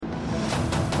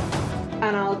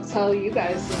And I'll tell you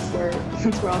guys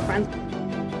since we're all friends.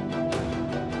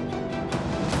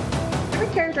 Every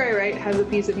character I write has a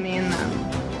piece of me in them.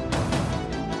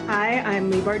 Hi, I'm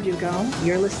Lee Bardugo.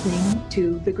 You're listening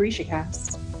to the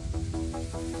GrishaCast.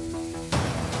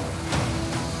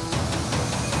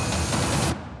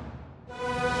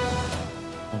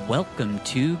 Welcome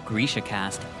to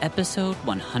GrishaCast, episode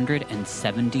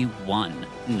 171.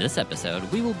 In this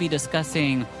episode, we will be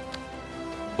discussing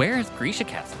where has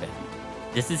GrishaCast been?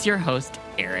 This is your host,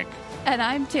 Eric. And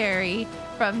I'm Terry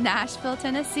from Nashville,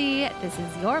 Tennessee. This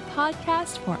is your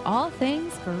podcast for all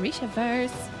things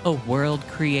Grishaverse. A world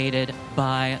created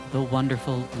by the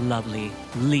wonderful, lovely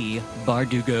Lee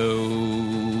Bardugo.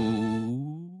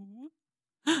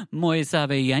 Moi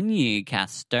sabayanyi,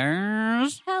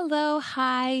 casters. Hello,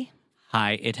 hi.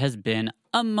 Hi, it has been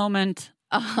a moment.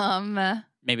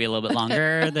 Maybe a little bit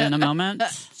longer than a moment.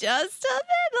 Just a little.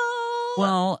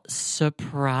 Well,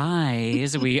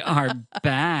 surprise. We are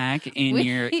back in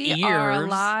your ears. We are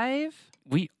alive.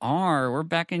 We are. We're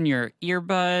back in your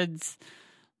earbuds.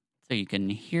 So you can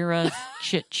hear us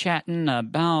chit-chatting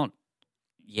about,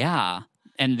 yeah.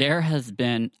 And there has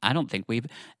been, I don't think we've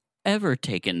ever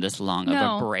taken this long of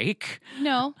a break.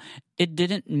 No. It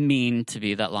didn't mean to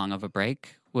be that long of a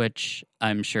break, which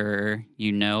I'm sure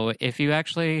you know if you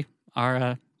actually are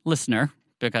a listener,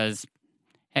 because,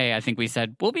 hey, I think we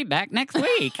said we'll be back next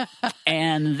week.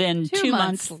 And then 2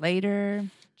 months later.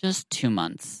 Just 2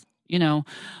 months. You know,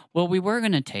 well, we were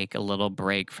going to take a little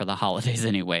break for the holidays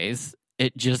anyways.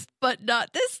 But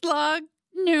not this long.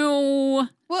 No.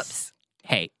 Whoops.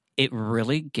 Hey, it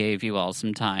really gave you all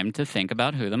some time to think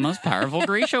about who the most powerful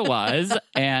Grisha was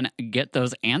and get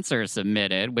those answers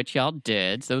submitted, which y'all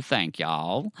did, so thank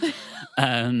y'all.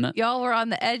 Y'all were on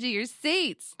the edge of your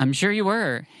seats. I'm sure you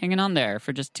were hanging on there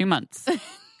for just 2 months.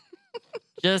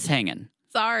 Just hanging.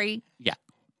 Sorry. Yeah.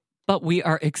 But we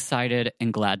are excited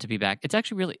and glad to be back. It's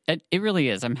actually it really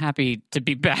is. I'm happy to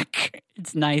be back.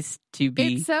 It's nice to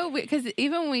be. It's so weird, because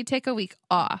even when we take a week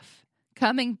off,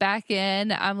 coming back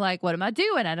in, I'm like, what am I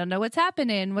doing? I don't know what's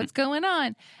happening. What's going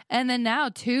on? And then now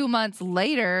 2 months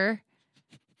later,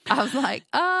 I was like,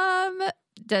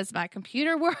 does my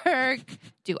computer work?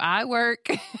 Do I work?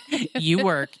 You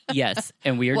work, yes.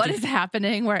 And we are. What is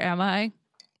happening? Where am I?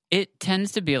 It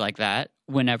tends to be like that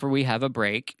whenever we have a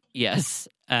break, yes.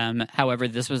 However,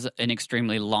 this was an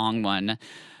extremely long one.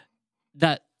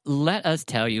 That, let us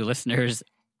tell you, listeners,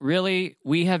 really,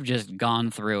 we have just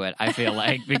gone through it, I feel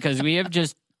like, because we have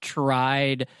just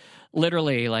tried,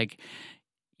 literally, like,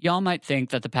 y'all might think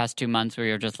that the past 2 months we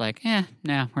were just like,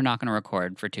 we're not going to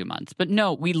record for 2 months. But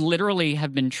no, we literally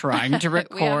have been trying to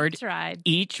record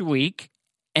each week,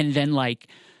 and then, like,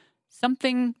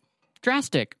 something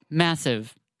drastic,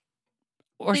 massive.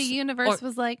 The universe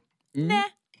was like, nah.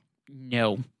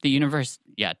 No, the universe,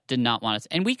 did not want us.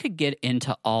 And we could get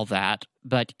into all that,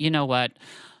 but you know what?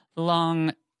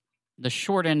 The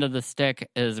short end of the stick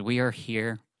is we are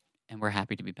here, and we're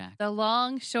happy to be back. The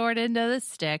long, short end of the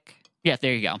stick. Yeah,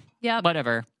 there you go. Yep.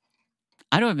 Whatever.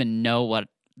 I don't even know what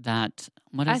is.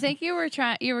 I think you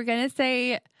were going to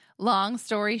say long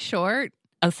story short.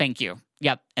 Oh, thank you.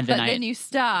 Yep. And then you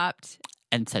stopped.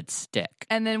 And said stick.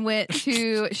 And then went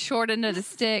to short end of the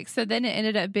stick. So then it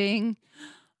ended up being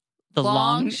the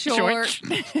long short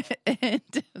end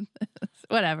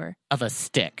whatever. Of a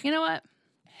stick. You know what?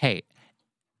 Hey.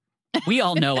 We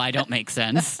all know I don't make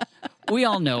sense. We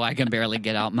all know I can barely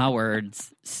get out my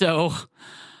words. So,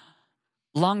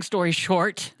 long story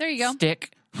short. There you go.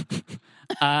 Stick.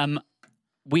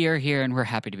 We are here and we're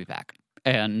happy to be back.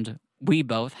 And we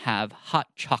both have hot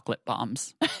chocolate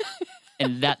bombs.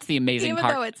 And that's the amazing part.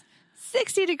 Even though it's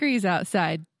 60 degrees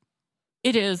outside.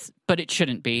 It is, but it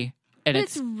shouldn't be. And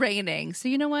it's raining. So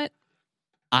you know what?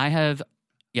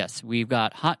 Yes, we've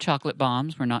got hot chocolate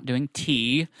bombs. We're not doing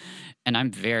tea. And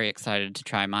I'm very excited to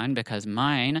try mine because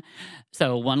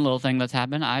so one little thing that's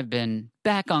happened, I've been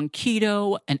back on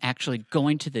keto and actually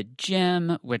going to the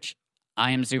gym, which I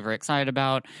am super excited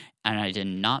about. And I did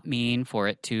not mean for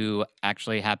it to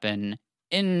actually happen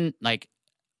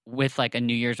with a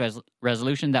New Year's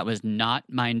resolution. That was not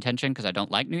my intention because I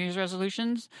don't like New Year's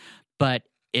resolutions. But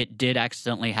it did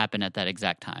accidentally happen at that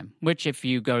exact time, which if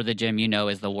you go to the gym, you know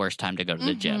is the worst time to go to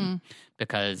the gym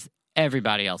because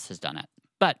everybody else has done it.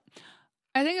 But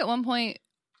I think at one point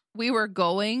we were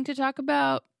going to talk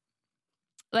about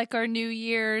our New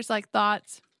Year's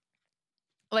thoughts.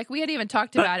 We had even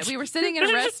talked about it. We were sitting in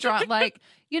a restaurant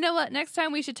you know what? Next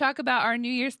time we should talk about our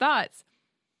New Year's thoughts.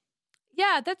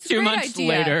 Yeah, that's a great idea. 2 months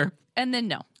later. And then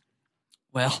no.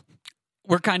 Well,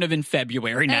 we're kind of in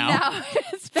February now. And now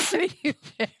it's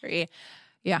February.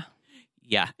 Yeah.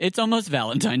 Yeah, it's almost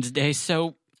Valentine's Day,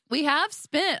 so We have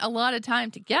spent a lot of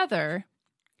time together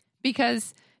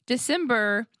because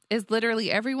December is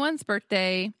literally everyone's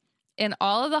birthday and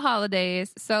all of the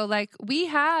holidays. So, like, we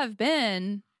have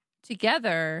been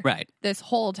together right. this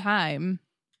whole time.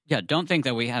 Yeah, don't think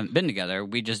that we haven't been together.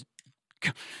 We just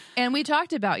And we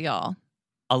talked about y'all.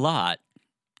 a lot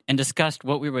and discussed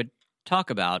what we would talk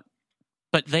about,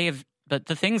 but the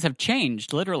things have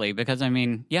changed literally because I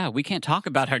mean, yeah, we can't talk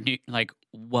about our new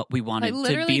what we wanted Like, to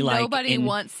literally be like. nobody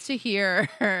wants to hear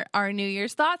our New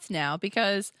Year's thoughts now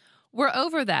because we're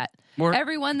over that.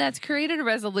 Everyone that's created a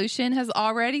resolution has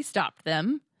already stopped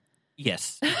them.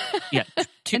 Yes. Yeah.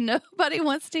 And nobody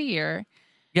wants to hear.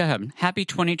 Yeah. Happy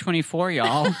 2024,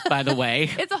 y'all, by the way.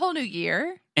 It's a whole new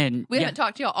year. And We haven't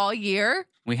talked to y'all all year.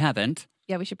 We haven't.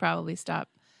 Yeah, we should probably stop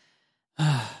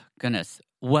Goodness.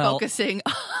 Well, focusing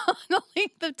on the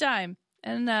length of time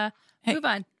and move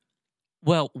on.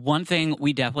 Well, one thing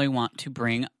we definitely want to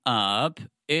bring up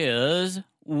is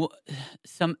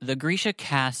the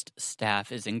GrishaCast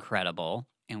staff is incredible,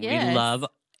 and we love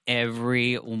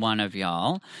every one of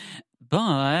y'all.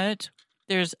 But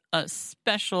there's a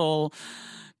special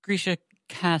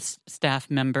GrishaCast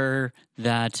staff member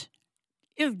that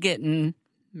is getting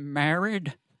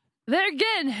married. They're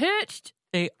getting hitched.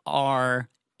 They are,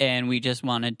 and we just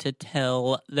wanted to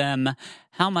tell them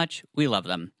how much we love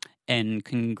them. And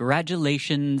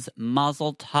congratulations,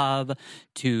 Mazel Tov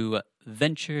to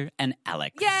Venture and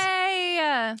Alex. Yay!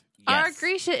 Yes. Our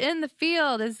Grisha in the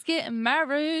field is getting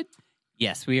married.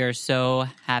 Yes, we are so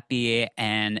happy,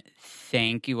 and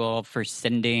thank you all for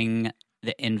sending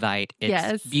the invite.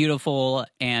 It's beautiful,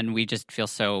 and we just feel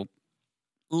so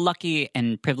lucky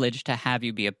and privileged to have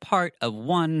you be a part of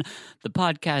the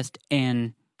podcast,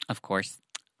 and of course,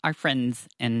 our friends,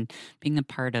 and being a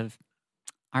part of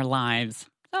our lives.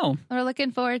 So we're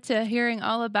looking forward to hearing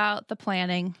all about the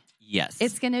planning. Yes.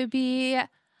 It's going to be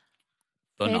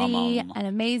pretty and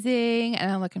amazing, and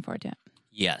I'm looking forward to it.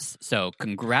 Yes. So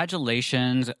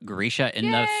congratulations, Grisha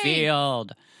in the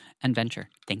field. And Venture,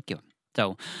 thank you.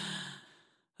 So,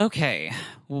 okay.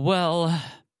 Well,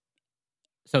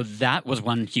 so that was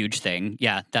one huge thing.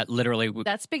 Yeah, that literally...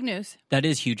 That's big news. That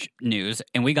is huge news.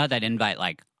 And we got that invite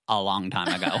like a long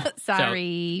time ago.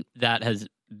 Sorry. So that has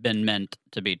been meant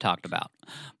to be talked about.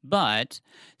 But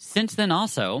since then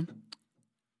also,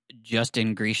 just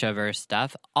in Grishaverse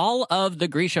stuff, all of the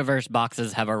Grishaverse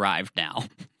boxes have arrived now.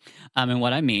 And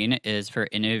what I mean is for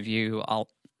any of you,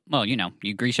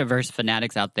 you Grishaverse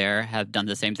fanatics out there have done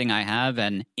the same thing I have,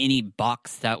 and any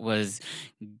box that was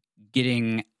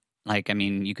getting,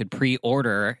 you could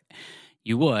pre-order,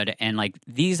 you would. And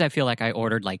these I feel like I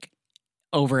ordered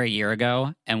over a year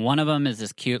ago, and one of them is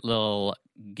this cute little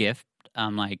gift.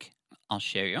 I'll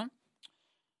show you.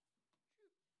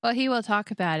 Well, he will talk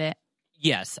about it.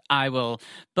 Yes, I will.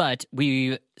 But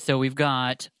we've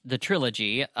got the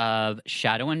trilogy of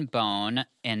Shadow and Bone,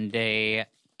 and they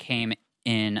came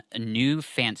in new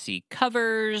fancy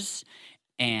covers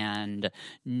and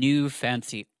new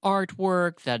fancy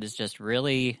artwork that is just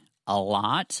really a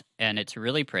lot, and it's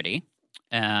really pretty.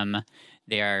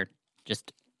 They are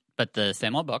but the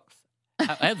same old books.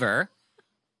 However,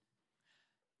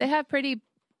 they have pretty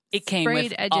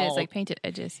sprayed edges, painted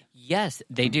edges. Yes,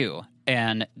 they do.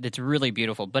 And it's really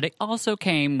beautiful. But it also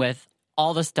came with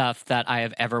all the stuff that I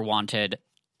have ever wanted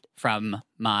from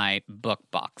my book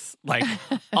box.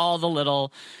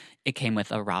 It came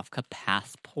with a Ravka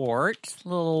passport,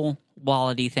 little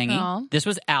wallety thingy. Aww. This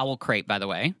was Owl Crate, by the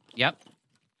way. Yep.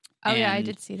 Oh, yeah, I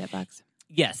did see that box.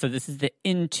 Yeah, so this is the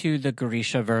Into the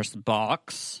Grishaverse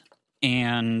box.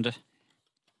 And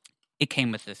it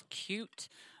came with this cute...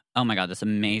 Oh my God, this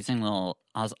amazing little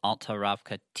Oz Alta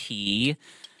Ravka tea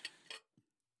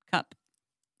cup.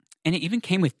 And it even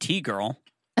came with tea, girl.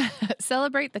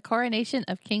 Celebrate the coronation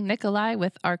of King Nikolai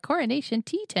with our coronation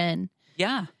tea tin.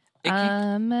 Yeah. It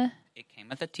came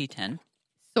with a tea tin.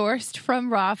 Sourced from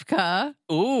Ravka.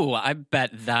 Ooh, I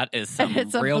bet that is some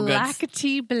it's real good... It's a black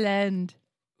tea blend.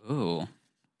 Ooh.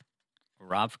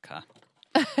 Ravka.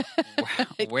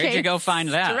 Where'd you go find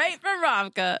that? Straight from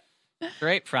Ravka.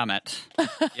 Straight from it.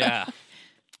 Yeah.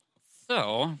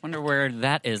 So, I wonder where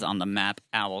that is on the map,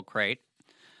 Owl Crate.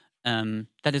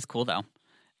 That is cool, though.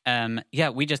 Yeah,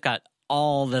 we just got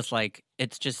all this,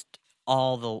 it's just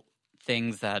all the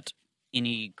things that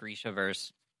any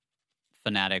Grishaverse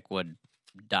fanatic would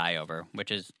die over,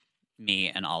 which is me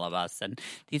and all of us. And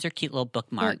these are cute little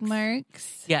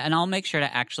bookmarks. Yeah, and I'll make sure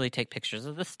to actually take pictures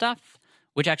of this stuff.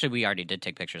 Which actually we already did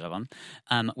take pictures of them.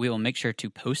 We will make sure to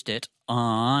post it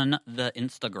on the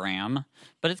Instagram.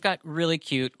 But it's got really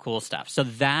cute, cool stuff. So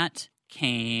that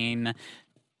came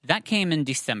That came in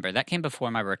December. That came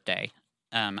before my birthday.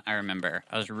 I remember.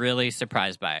 I was really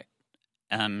surprised by it.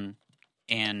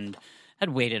 And had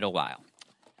waited a while.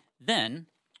 Then,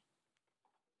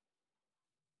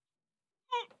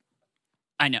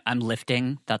 I know, I'm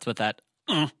lifting. That's what that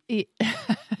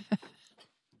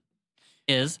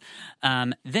is.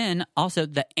 Then, also,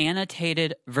 the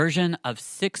annotated version of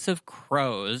Six of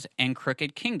Crows and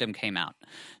Crooked Kingdom came out.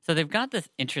 So they've got this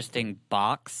interesting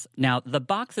box. Now, the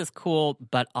box is cool,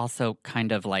 but also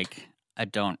kind of like, I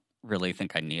don't really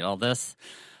think I need all this.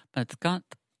 But it's got...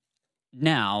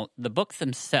 Now, the books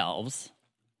themselves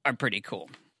are pretty cool.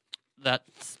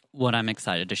 That's what I'm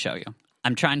excited to show you.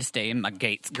 I'm trying to stay in my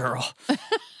gates, girl.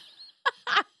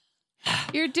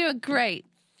 You're doing great.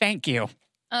 Thank you.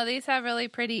 Oh, these have really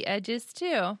pretty edges,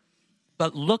 too.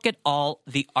 But look at all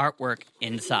the artwork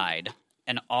inside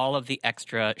and all of the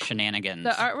extra shenanigans.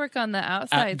 The artwork on the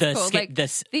outside is cool.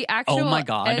 The actual oh my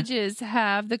God. edges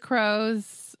have the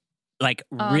crows. Like,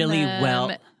 really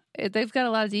well. They've got a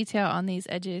lot of detail on these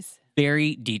edges.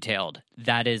 Very detailed.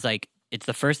 That is like, it's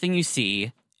the first thing you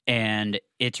see, and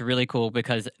it's really cool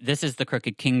because this is the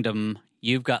Crooked Kingdom.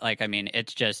 You've got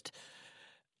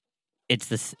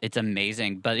it's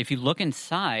amazing. But if you look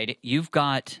inside, you've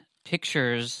got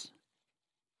pictures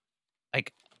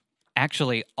like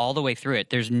actually all the way through it.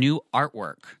 There's new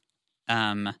artwork.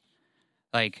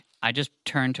 Like I just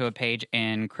turned to a page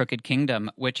in Crooked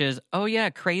Kingdom, which is,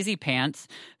 Crazy Pants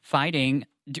fighting.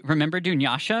 Remember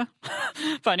Dunyasha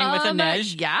fighting with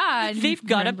Inej? Yeah. They've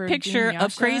got a picture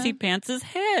of Crazy Pants'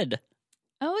 head.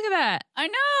 Oh, look at that. I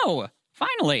know.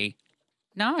 Finally.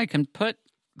 Now I can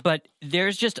but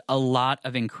there's just a lot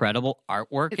of incredible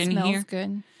artwork in here. It smells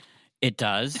good. It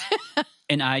does.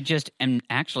 And I just am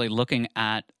actually looking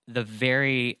at the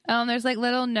very... there's like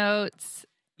little notes.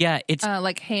 Yeah, it's...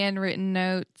 like handwritten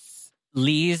notes.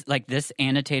 Lee's, like this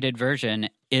annotated version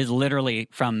is literally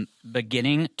from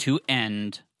beginning to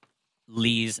end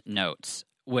Lee's notes,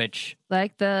 which...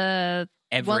 Like the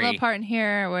one little part in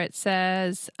here where it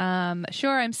says,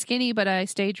 sure, I'm skinny, but I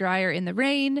stay drier in the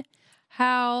rain.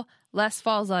 How less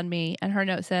falls on me. And her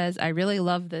note says, I really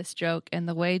love this joke and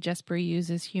the way Jesper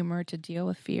uses humor to deal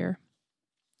with fear.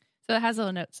 So it has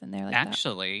little notes in there like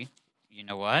Actually, you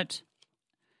know what?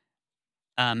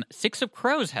 Six of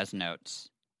Crows has notes.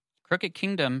 Crooked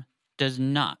Kingdom does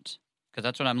not, because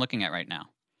that's what I'm looking at right now.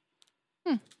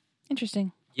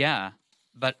 Interesting. Yeah,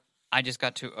 but I just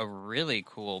got to a really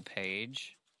cool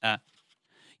page.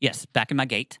 Yes, back in my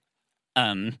gate.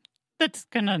 That's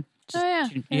gonna...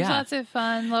 There's lots of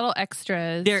fun little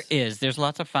extras. There's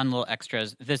lots of fun little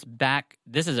extras. This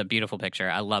is a beautiful picture.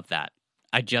 I love that.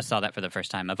 I just saw that for the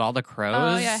first time of all the crows.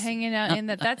 Oh yeah, hanging out in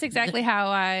that. That's exactly how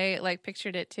I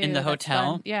pictured it too. In the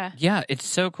hotel. Fun. Yeah. Yeah, it's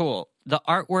so cool. The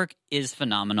artwork is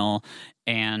phenomenal,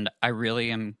 and I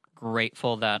really am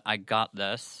grateful that I got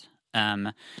this.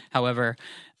 However,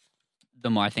 the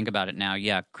more I think about it now,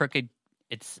 Crooked.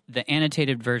 It's the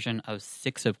annotated version of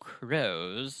Six of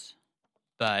Crows.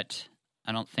 But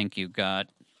I don't think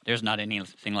there's not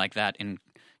anything like that in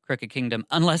Crooked Kingdom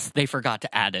unless they forgot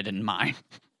to add it in mine.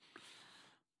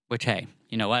 Which, hey,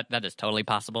 you know what? That is totally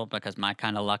possible because my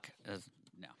kind of luck is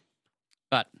no.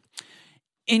 But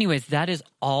anyways, that is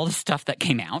all the stuff that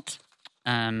came out.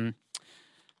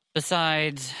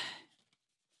 Besides,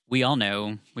 we all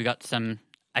know we got some,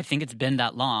 I think it's been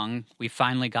that long, we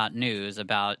finally got news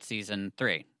about season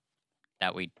 3.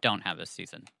 That we don't have a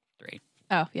season 3.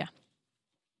 Oh, yeah.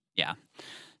 Yeah.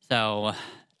 So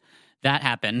that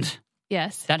happened.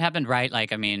 Yes. That happened, right?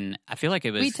 Like, I mean, I feel like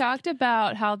it was... We talked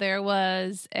about how there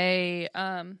was a...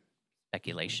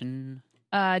 speculation?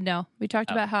 No. We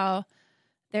talked about how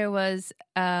there was...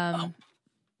 What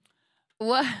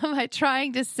am I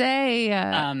trying to say?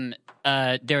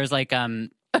 There was like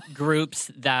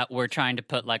groups that were trying to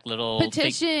put like little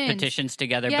petitions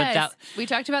together. Yes. But we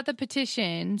talked about the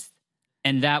petitions.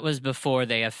 And that was before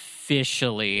they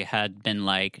officially had been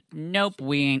like, nope,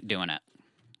 we ain't doing it.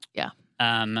 Yeah.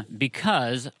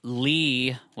 Because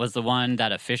Lee was the one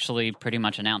that officially pretty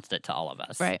much announced it to all of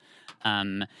us. Right.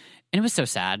 And it was so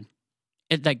sad.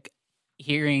 It like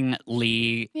hearing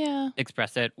Lee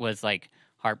express it was like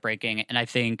heartbreaking. And I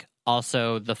think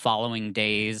also the following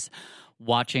days,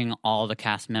 watching all the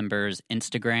cast members'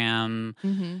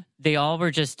 Instagram, they all were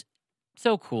just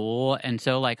so cool and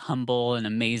so like humble and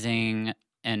amazing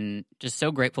and just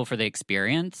so grateful for the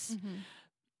experience.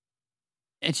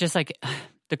 It's just like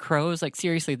the Crows, like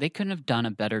seriously, they couldn't have done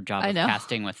a better job of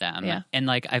casting with them. Yeah. And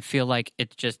like I feel like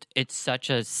it's such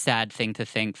a sad thing to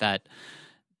think that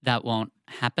won't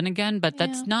happen again, but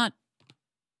that's not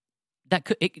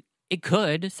it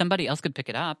could somebody else could pick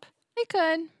it up. They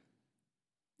could.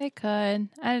 They could.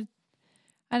 I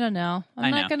don't know.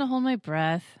 I'm not going to hold my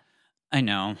breath. I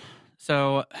know.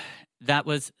 So that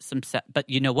was but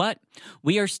you know what?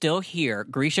 We are still here.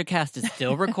 GrishaCast is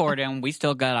still recording. We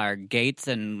still got our gates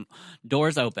and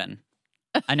doors open.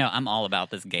 I know. I'm all about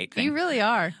this gate thing. You really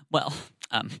are. Well,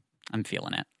 I'm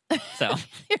feeling it. So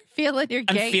you're feeling your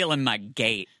gate. I'm feeling my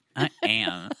gate. I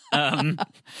am.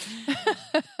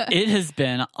 It has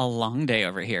been a long day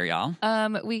over here, y'all.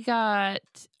 We got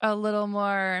a little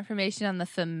more information on the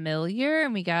familiar,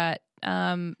 and we got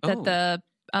what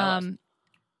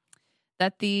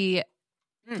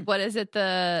is it?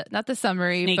 Not the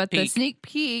summary, Sneak but peek. the sneak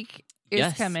peek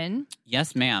is coming.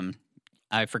 Yes, ma'am.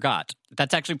 I forgot.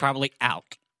 That's actually probably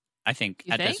out. I think.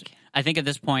 I think at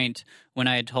this point, when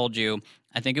I had told you,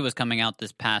 I think it was coming out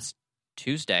this past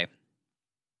Tuesday.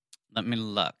 Let me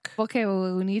look. Okay,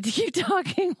 well, we need to keep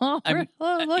talking while we're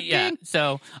looking. Yeah,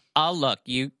 so I'll look.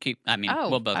 You keep.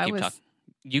 We'll both keep talking.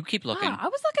 You keep looking. I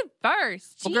was looking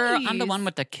first. Well, girl, I'm the one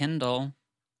with the Kindle.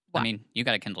 What? I mean, you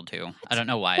got a Kindle too. What? I don't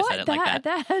know why I said it like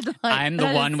that. I'm the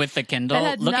one with the Kindle. That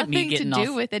had Look at me nothing getting to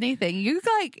do with anything. You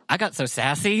I got so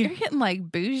sassy. You're getting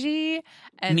like bougie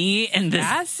and me and this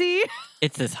sassy.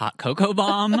 It's this hot cocoa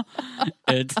bomb.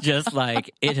 It's just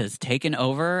like it has taken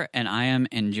over, and I am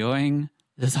enjoying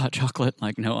this hot chocolate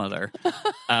like no other.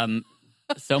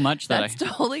 So much that's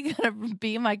totally gonna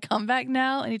be my comeback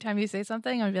now. Anytime you say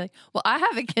something, I'm gonna be like, "Well, I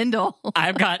have a Kindle.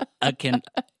 I've got a Kindle."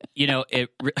 You know it.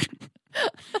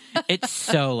 It's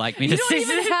so like me. You don't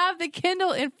even have the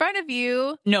Kindle in front of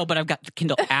you. No, but I've got the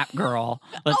Kindle app, girl.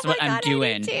 That's what I'm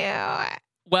doing.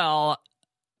 Well,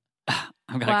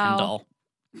 I've got a Kindle.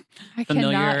 I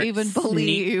cannot even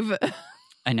believe.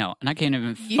 I know, and I can't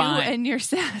even you find and your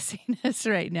sassiness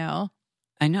right now.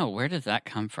 I know. Where does that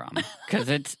come from? Because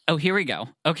it's... Oh, here we go.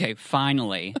 Okay,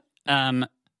 finally.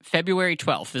 February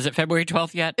 12th. Is it February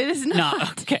 12th yet? It is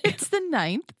not. Okay. It's the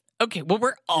 9th. Okay, well,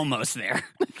 we're almost there.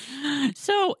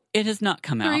 So, it has not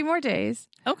come out. 3 more days.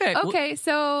 Okay. Okay,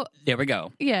 so... There we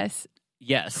go. Yes.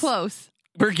 Close.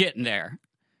 We're getting there.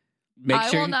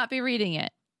 I will not be reading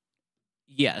it.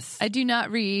 Yes. I do not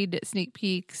read sneak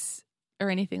peeks or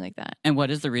anything like that. And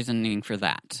what is the reasoning for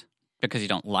that? Because you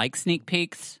don't like sneak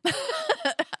peeks?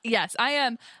 Yes, I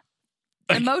am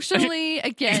emotionally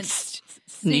against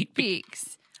sneak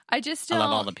peeks. I just don't. I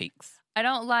love all the peeks. I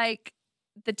don't like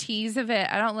the tease of it.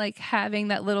 I don't like having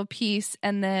that little piece,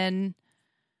 and then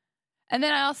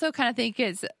I also kind of think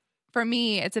for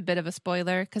me, it's a bit of a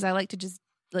spoiler because I like to just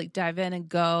like dive in and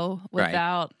go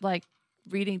without like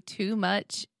reading too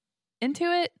much into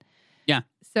it. Yeah.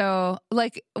 So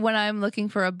like when I'm looking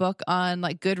for a book on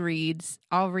like Goodreads,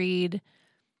 I'll read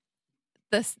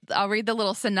the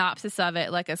little synopsis of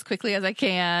it like as quickly as I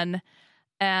can,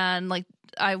 and like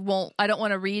I don't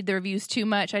want to read the reviews too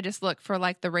much. I just look for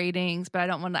like the ratings, but I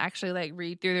don't want to actually like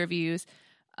read through the reviews.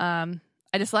 I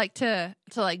just like to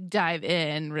like dive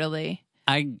in really.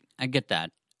 I get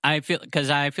that. I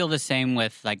feel the same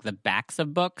with like the backs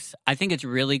of books. I think it's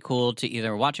really cool to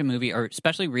either watch a movie or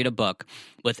especially read a book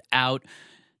without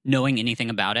knowing anything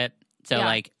about it. So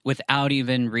like without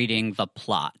even reading the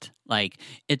plot. Like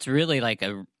it's really like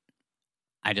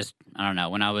I don't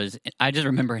know. I just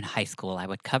remember in high school, I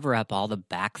would cover up all the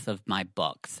backs of my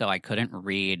books so I couldn't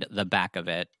read the back of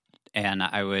it. And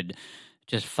I would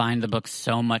just find the book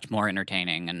so much more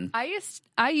entertaining. And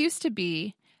I used to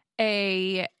be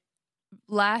a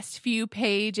last few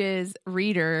pages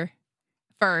reader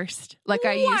first. Like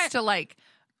I used to like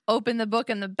open the book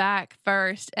in the back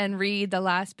first and read the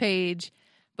last page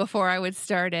before I would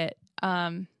start it.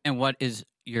 And what is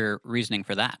your reasoning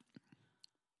for that?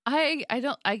 I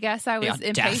guess I was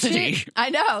impatient. I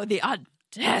know, the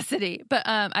audacity. But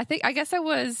I guess I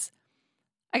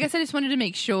just wanted to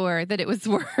make sure that it was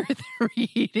worth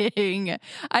reading.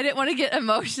 I didn't want to get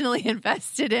emotionally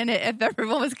invested in it if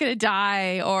everyone was going to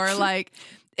die or like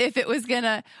if it was going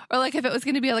to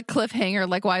be a cliffhanger,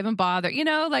 like why even bother? You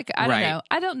know, like I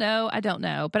don't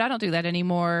know, but I don't do that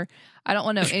anymore. I don't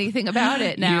want to know anything about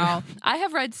it now. I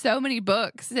have read so many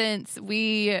books since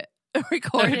we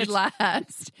recorded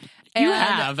last.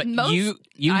 I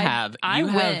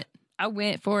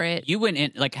went for it. You went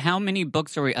in, like how many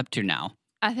books are we up to now?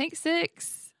 I think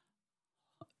 6.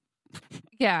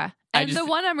 Yeah. And the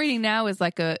one I'm reading now is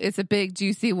it's a big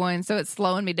juicy one, so it's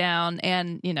slowing me down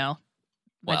and, you know,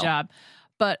 my job.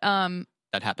 But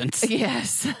that happens.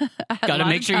 Yes. Got to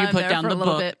make sure you put down the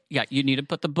book. Yeah, you need to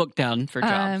put the book down for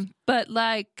jobs. But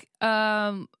like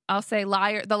I'll say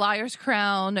The Liar's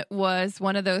Crown was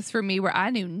one of those for me where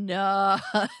I knew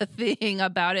nothing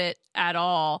about it at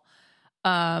all.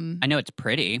 I know it's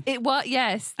pretty. It was,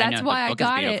 yes. That's why I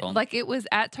got it. Like it was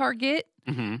at Target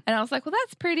And I was like, well,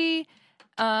 that's pretty.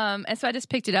 And so I just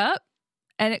picked it up,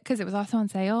 and because it was also on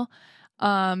sale.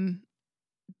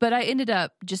 But I ended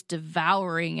up just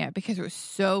devouring it because it was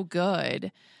so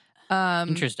good.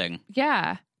 Interesting.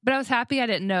 Yeah. But I was happy I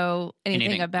didn't know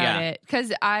anything about it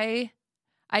because I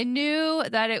knew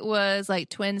that it was like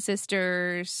twin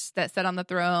sisters that sat on the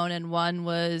throne, and one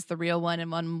was the real one and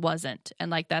one wasn't.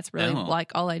 And like, that's really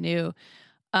like all I knew.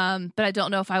 But I don't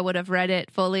know if I would have read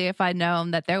it fully if I'd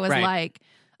known that there was like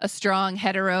a strong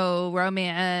hetero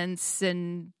romance.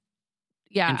 And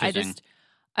yeah, I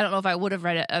don't know if I would have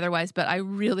read it otherwise, but I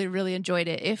really, really enjoyed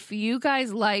it. If you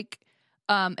guys like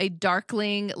a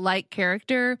Darkling-like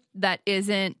character that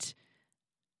isn't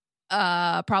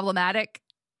problematic,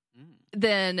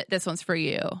 then this one's for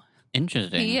you.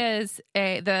 Interesting. He is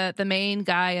the main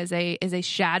guy is a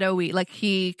shadowy, like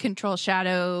he controls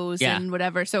shadows and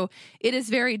whatever. So it is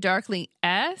very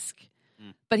Darkling-esque,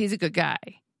 but he's a good guy.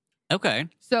 Okay.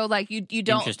 So like you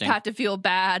don't have to feel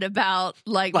bad about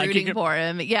like rooting for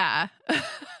him. Yeah.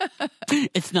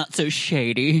 It's not so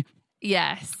shady.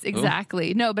 Yes,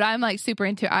 exactly. No, but I'm like super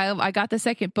into it. I got the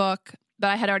second book,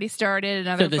 but I had already started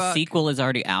another book. So the sequel is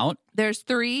already out? There's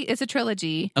 3. It's a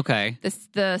trilogy. Okay.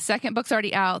 The second book's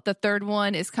already out. The third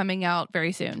one is coming out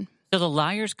very soon. So The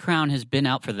Liar's Crown has been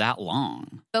out for that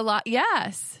long?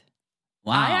 Yes.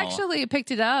 Wow. I actually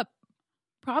picked it up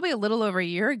probably a little over a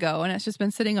year ago, and it's just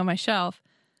been sitting on my shelf.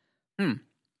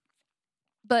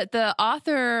 But the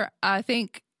author, I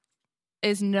think,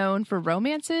 is known for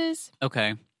romances.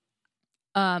 Okay.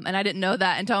 And I didn't know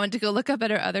that until I went to go look up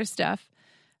at her other stuff.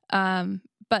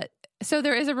 But so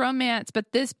there is a romance,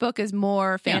 but this book is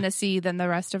more fantasy than the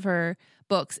rest of her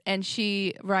books. And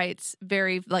she writes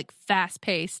very like fast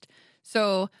paced.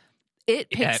 So it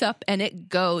picks up and it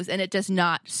goes and it does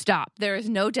not stop. There is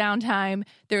no downtime.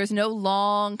 There is no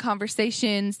long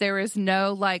conversations. There is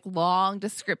no like long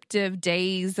descriptive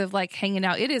days of like hanging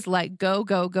out. It is like go,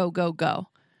 go, go, go, go.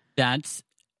 That's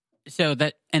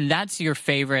your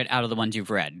favorite out of the ones you've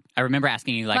read. I remember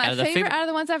asking you like my out of the favorite out of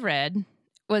the ones I've read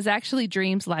was actually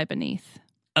Dreams Lie Beneath.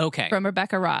 Okay. From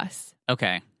Rebecca Ross.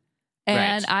 Okay.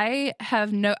 And right.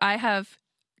 I have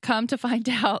come to find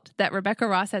out that Rebecca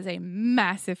Ross has a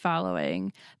massive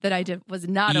following that I was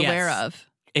not aware of.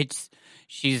 It's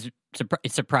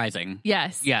surprising.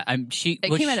 Yes. Yeah. It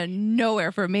came out of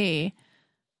nowhere for me.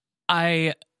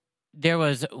 There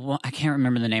was one, I can't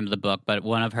remember the name of the book, but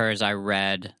one of hers I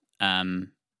read, and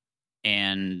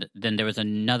then there was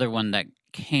another one that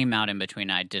came out in between.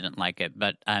 I didn't like it,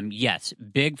 but yes,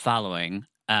 big following.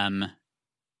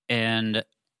 And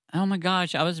oh my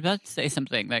gosh, I was about to say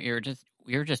something that we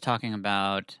were just talking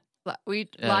about.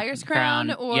 Liar's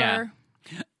Crown or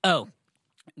oh,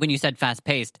 when you said fast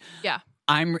paced,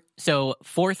 so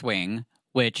Fourth Wing,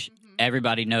 which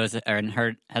everybody knows or has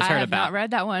heard about. I have not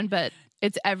read that one, but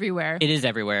it's everywhere. It is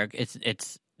everywhere.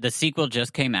 It's the sequel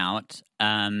just came out,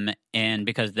 and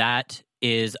because that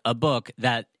is a book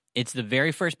that it's the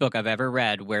very first book I've ever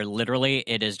read where literally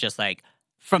it is just like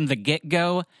from the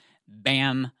get-go,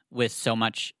 bam, with so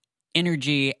much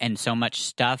energy and so much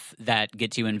stuff that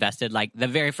gets you invested. Like the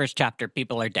very first chapter,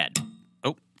 people are dead.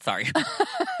 Oh, sorry.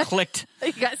 Clicked.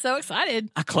 You got so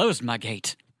excited. I closed my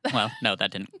gate. Well, no,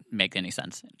 that didn't make any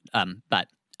sense. But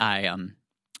I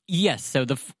yes,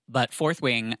 but Fourth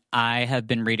Wing, I have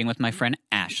been reading with my friend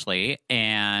Ashley,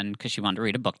 and because she wanted to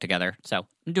read a book together, so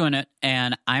I'm doing it,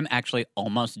 and I'm actually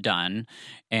almost done.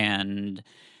 And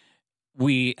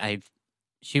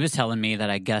she was telling me that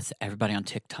I guess everybody on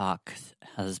TikTok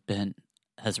has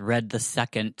read the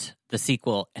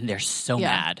sequel, and they're so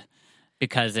mad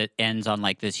because it ends on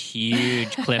like this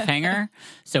huge cliffhanger.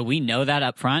 So we know that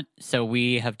up front. So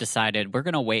we have decided we're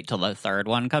going to wait till the third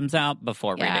one comes out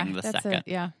before reading the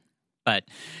second. But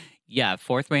yeah,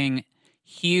 Fourth Wing,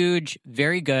 huge,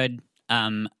 very good.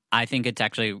 I think it's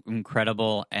actually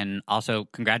incredible. And also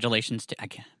congratulations to,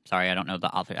 I don't know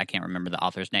the author. I can't remember the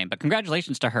author's name, but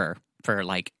congratulations to her for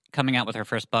like coming out with her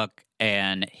first book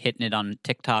and hitting it on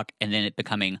TikTok and then it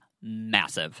becoming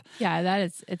massive. Yeah,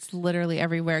 it's literally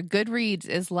everywhere. Goodreads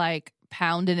is like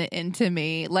pounding it into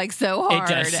me like so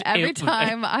hard. Every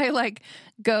time I like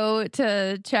go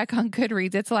to check on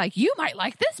Goodreads, it's like, you might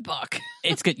like this book.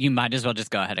 It's good. You might as well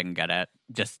just go ahead and get it.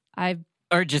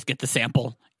 Or just get the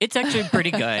sample. It's actually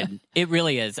pretty good. It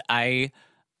really is. I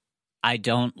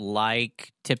don't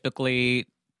like typically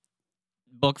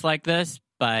books like this,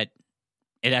 but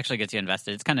it actually gets you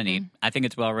invested. It's kind of neat. I think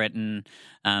it's well written,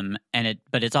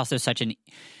 but it's also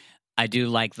I do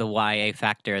like the YA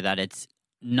factor that it's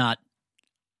not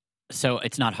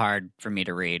hard for me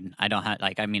to read. I don't have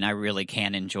I really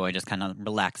can enjoy just kind of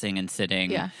relaxing and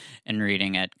sitting and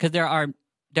reading it because there are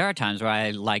there are times where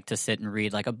I like to sit and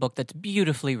read like a book that's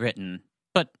beautifully written,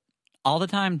 but all the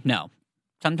time, no.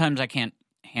 Sometimes I can't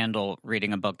handle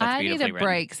reading a book that's beautifully written. I need a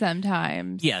break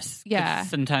sometimes. Yes. Yeah.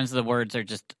 Sometimes the words are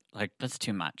just like, that's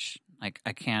too much. Like,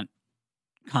 I can't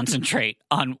concentrate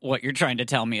on what you're trying to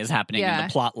tell me is happening in the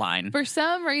plot line. For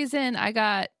some reason, I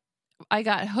got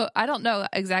hooked. I don't know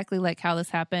exactly like how this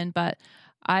happened, but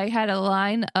I had a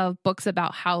line of books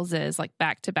about houses like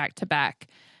back to back to back.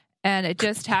 And it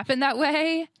just happened that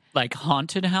way. Like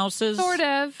haunted houses? Sort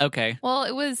of. Okay. Well,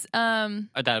 it was I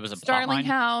thought it was a Starling plot line.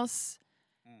 House,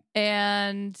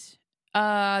 and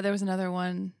there was another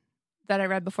one that I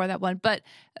read before that one. But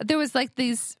there was like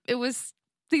these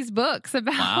books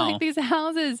about like these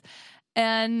houses.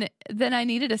 And then I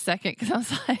needed a second because I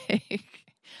was like,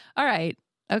 all right,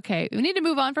 okay, we need to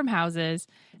move on from houses.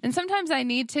 And sometimes I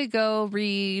need to go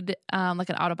read like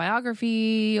an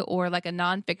autobiography or like a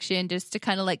nonfiction just to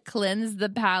kind of like cleanse the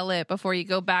palate before you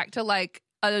go back to like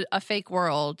a fake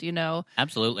world, you know?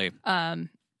 Absolutely.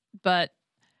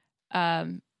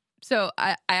 So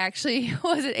I actually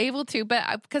wasn't able to,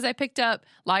 but because I picked up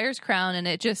Liar's Crown and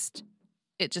it just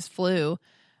flew.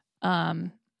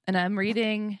 And I'm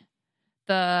reading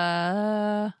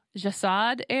the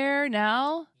Jasad Air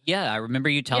now. Yeah, I remember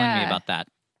you telling me about that.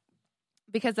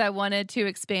 Because I wanted to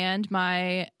expand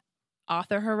my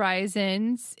author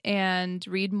horizons and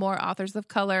read more authors of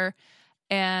color,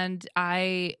 and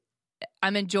I'm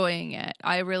enjoying it.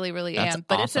 I really, really am.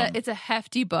 But awesome. it's a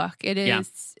hefty book. It is. Yeah.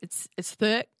 It's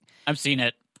thick. I've seen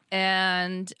it,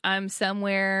 and I'm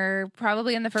somewhere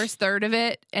probably in the first third of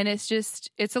it, and it's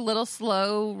a little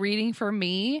slow reading for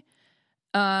me.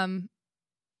 But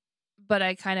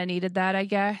I kind of needed that, I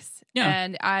guess. Yeah.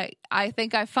 And I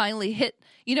think I finally hit,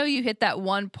 you hit that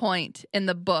one point in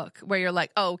the book where you're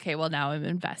like, oh, okay, well, now I'm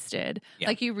invested. Yeah.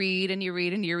 Like you read and you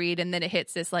read and you read, and then it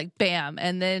hits this like, bam,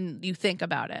 and then you think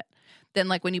about it. Then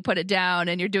like when you put it down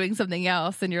and you're doing something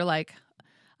else and you're like,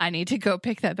 I need to go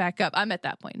pick that back up. I'm at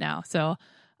that point now. So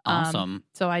awesome.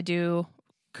 So I do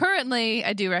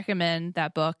recommend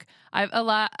that book.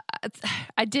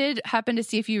 I did happen to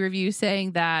see a few reviews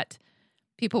saying that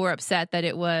people were upset that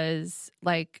it was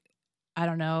like, I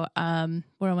don't know,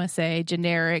 what do I want to say?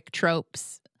 Generic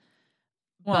tropes.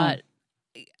 Well,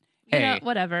 but,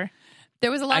 whatever.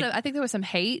 There was I think there was some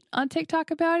hate on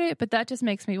TikTok about it, but that just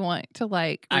makes me want to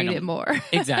like read it more.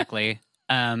 Exactly.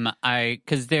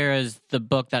 Because there is the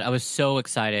book that I was so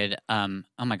excited. Oh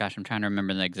my gosh, I'm trying to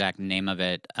remember the exact name of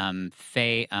it.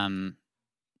 Faye, oh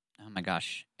my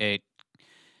gosh.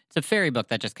 It's a fairy book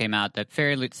that just came out that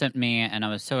Fairy Loot sent me, and I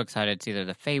was so excited. It's either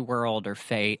the Fae World or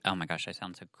Fae. Oh my gosh, I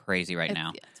sound so crazy right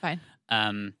now. It's fine.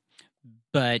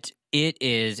 But it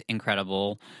is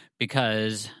incredible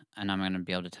because, and I'm going to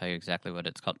be able to tell you exactly what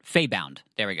it's called. Faebound.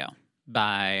 There we go.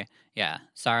 By,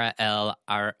 Sarah L.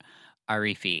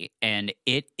 Arifi. And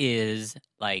it is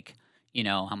like,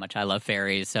 how much I love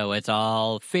fairies. So it's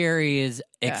all fairies,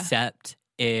 except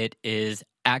it is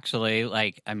actually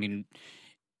like,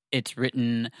 it's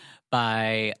written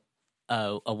by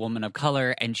a woman of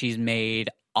color, and she's made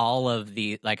all of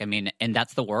the, and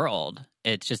that's the world.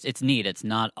 It's neat. It's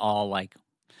not all like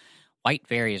white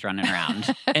fairies running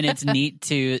around. And it's neat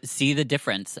to see the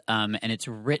difference. And it's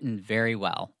written very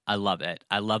well. I love it.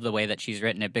 I love the way that she's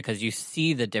written it because you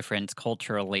see the difference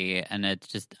culturally, and it's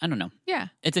just, I don't know. Yeah.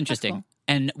 It's interesting. Cool.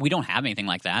 And we don't have anything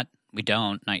like that. We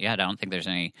don't. Not yet. I don't think there's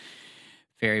any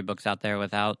fairy books out there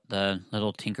without the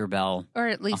little Tinkerbell. Or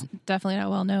at least definitely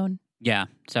not well known. Yeah.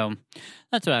 So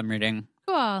that's what I'm reading.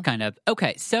 Cool. Kind of.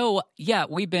 Okay. So,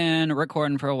 we've been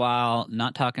recording for a while,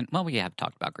 not talking. Well, we have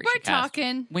talked about GrishaCast. We're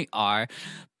talking. We are.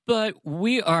 But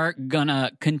we are going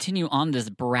to continue on this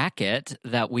bracket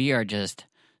that we are just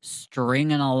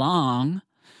stringing along.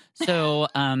 So,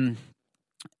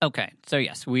 okay. So,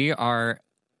 yes, we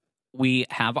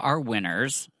have our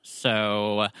winners.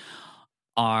 So,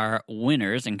 our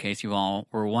winners, in case you all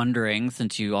were wondering,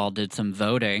 since you all did some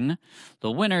voting,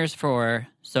 the winners for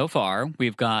so far,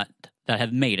 we've got that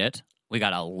have made it. We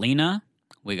got Alina,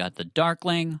 we got the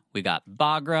Darkling, we got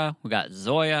Bagra, we got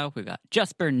Zoya, we got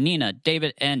Jesper, Nina,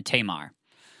 David, and Tamar.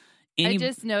 I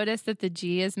just noticed that the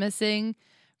G is missing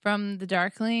from the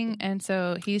Darkling, and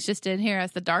so he's just in here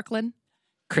as the Darkling.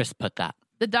 Chris put that.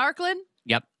 The Darkling?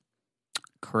 Yep.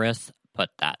 Chris put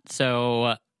that.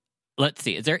 So let's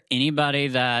see. Is there anybody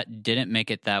that didn't make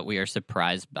it that we are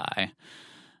surprised by?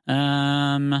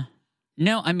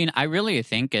 No, I really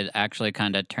think it actually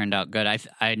kind of turned out good.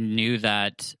 I knew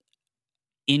that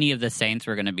any of the Saints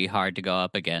were going to be hard to go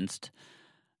up against,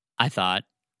 I thought.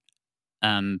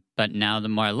 But now the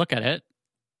more I look at it,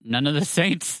 none of the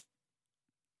Saints,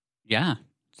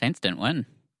 Saints didn't win.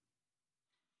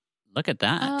 Look at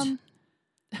that.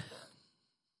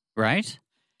 Right?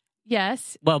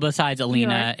 Yes. Well, besides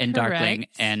Alina and Darkling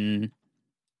correct. and,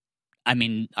 I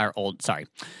mean, our old,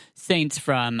 saints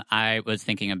from, I was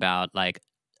thinking about, like,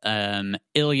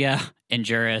 Ilya and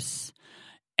Juris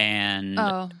and,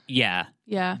 yeah.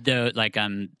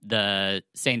 The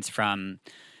saints from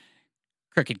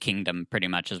Crooked Kingdom, pretty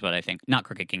much, is what I think. Not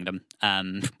Crooked Kingdom.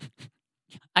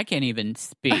 I can't even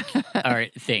speak or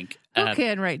think. Who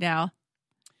can right now?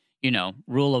 You know,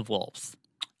 Rule of Wolves.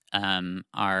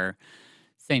 Are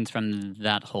saints from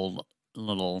that whole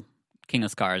little King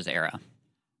of Scars era.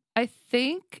 I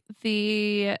think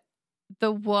the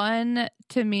one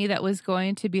to me that was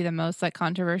going to be the most like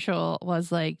controversial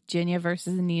was like Jinya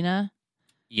versus Nina.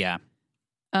 Yeah.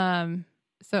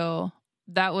 So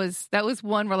that was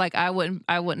one where like I wouldn't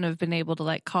have been able to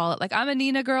like call it. Like I'm a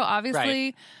Nina girl, obviously,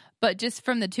 right. But just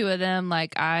from the two of them,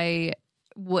 like I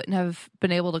wouldn't have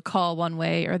been able to call one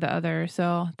way or the other.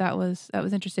 So that was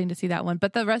interesting to see that one.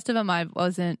 But the rest of them I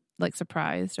wasn't like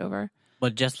surprised over.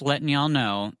 Well, just letting y'all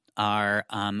know, our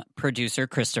producer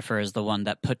Christopher is the one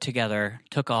that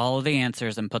took all of the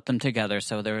answers and put them together.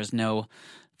 So there was no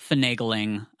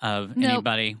finagling of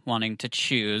anybody wanting to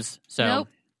choose. So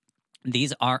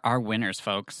these are our winners,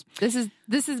 folks. This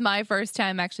is my first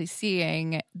time actually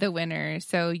seeing the winners.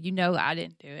 So I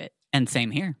didn't do it. And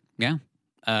same here. Yeah.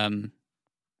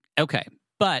 Okay,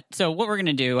 but so what we're going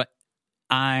to do,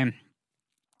 we're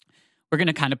going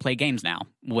to kind of play games now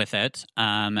with it,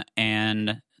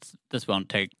 and this won't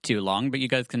take too long, but you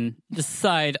guys can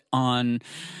decide on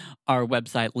our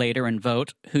website later and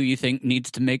vote who you think needs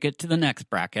to make it to the next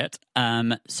bracket.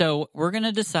 So we're going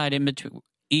to decide in between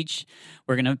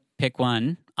we're going to pick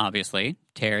one, obviously.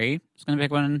 Terry is going to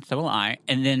pick one, so will I,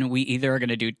 and then we either are going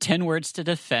to do 10 words to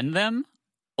defend them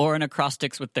or an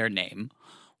acrostics with their name.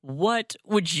 What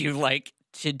would you like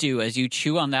to do as you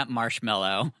chew on that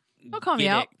marshmallow? Don't call me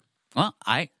out. Well,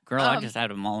 I just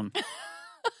had them all.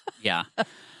 Yeah.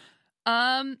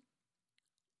 I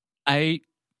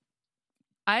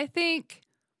think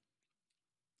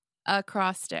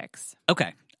acrostics.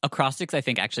 Okay. Acrostics, I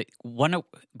think, actually,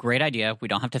 great idea. We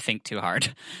don't have to think too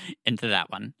hard into that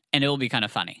one. And it will be kind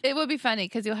of funny. It will be funny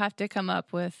because you'll have to come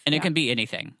up with... And it can be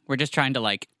anything. We're just trying to,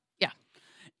 like... Yeah.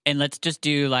 And let's just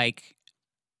do, like...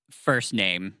 first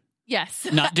name. Yes.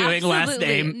 Not doing last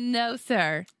name. No,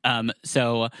 sir.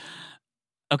 So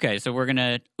we're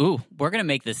gonna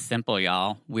make this simple,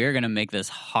 y'all. We're gonna make this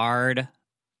hard.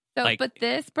 So, but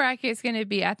this bracket is gonna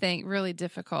be, I think, really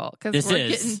difficult because we're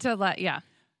getting to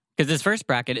because this first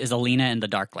bracket is Alina and the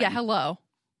Darkling. Yeah, hello.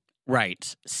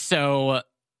 Right. So,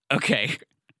 okay.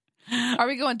 Are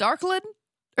we going Darkling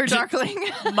or Darkling?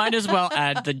 Might as well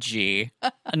add the G.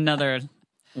 Another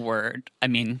word. I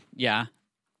mean, yeah.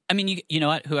 I mean, you know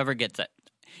what? Whoever gets it.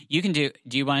 You can do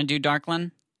you want to do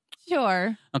Darkling?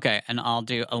 Sure. Okay, and I'll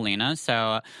do Alina.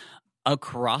 So,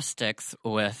 acrostics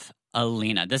with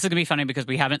Alina. This is going to be funny because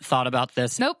we haven't thought about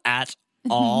this at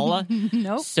all.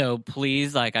 Nope. So,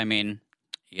 please,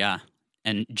 yeah.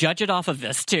 And judge it off of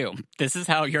this, too. This is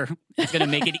how it's going to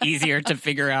make it easier to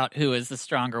figure out who is the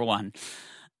stronger one.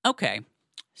 Okay,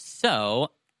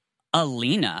 so,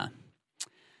 Alina.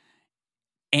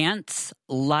 Ants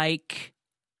like...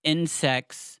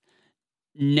 insects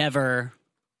never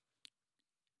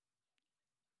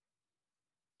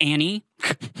Annie.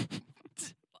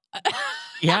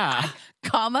 Yeah.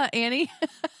 Comma Annie.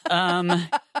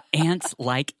 Ants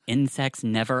like insects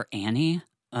never Annie.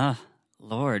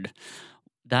 Lord.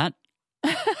 That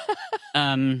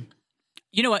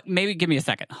you know what? Maybe give me a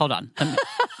second. Hold on.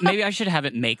 Maybe I should have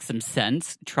it make some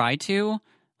sense. Try to.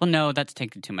 Well, no, that's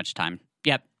taking too much time.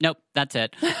 Yep. Nope. That's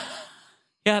it.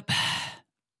 Yep.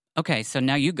 Okay, so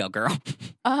now you go, girl.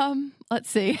 Let's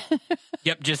see.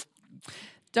 Yep, just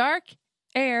dark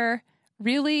air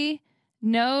really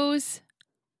knows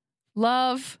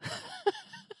love.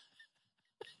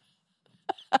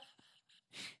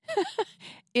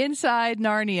 Inside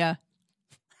Narnia.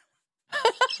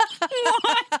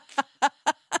 What?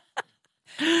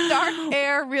 Dark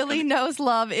air really knows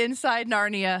love inside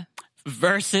Narnia.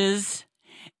 Versus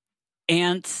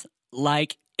ants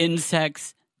like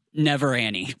insects never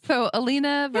Annie. So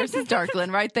Alina versus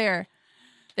Darkling right there.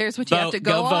 There's what you have to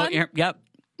go on. Vote. Yep.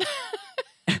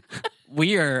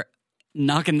 We are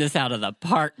knocking this out of the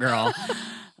park, girl.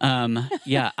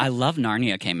 Yeah, I love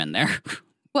Narnia came in there.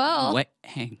 Well,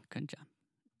 hey, good job.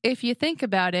 If you think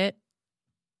about it,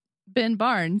 Ben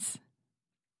Barnes.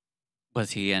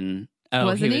 Was he in? Oh,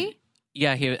 wasn't he?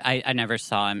 Yeah, he. I never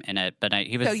saw him in it, but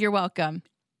he was. So you're welcome.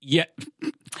 Yeah.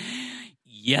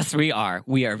 Yes, we are.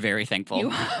 We are very thankful.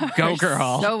 You are Go,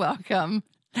 girl. So welcome.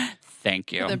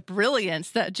 Thank you. The brilliance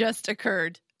that just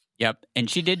occurred. Yep. And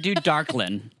she did do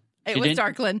Darklyn. It was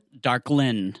Darklyn.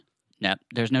 Darklyn. Yep.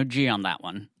 There's no G on that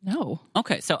one. No.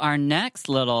 Okay. So our next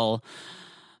little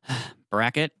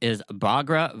bracket is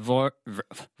Bagra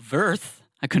Verth.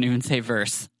 I couldn't even say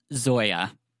verse.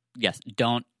 Zoya. Yes.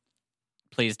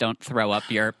 Please don't throw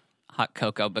up your hot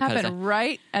cocoa because happened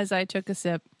right as I took a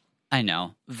sip. I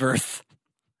know. Verth.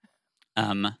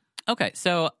 Okay.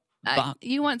 So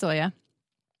you want Zoya?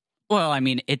 Well, I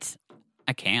mean,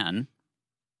 I can.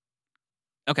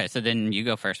 Okay, so then you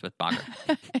go first with Bagra.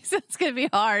 So it's going to be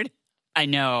hard. I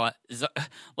know.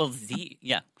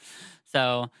 Yeah.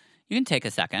 So you can take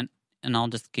a second, and I'll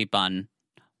just keep on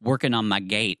working on my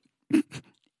gait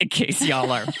in case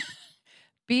y'all are.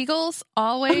 Beagles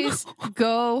always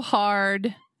go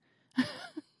hard.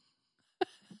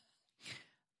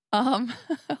 Hold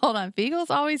on. Beagles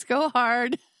always go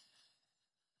hard.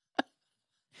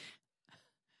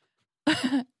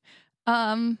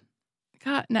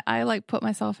 God, no, I put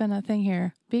myself in a thing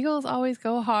here. Beagles always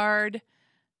go hard.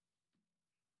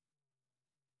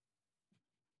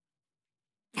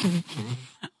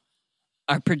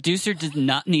 Our producer does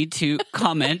not need to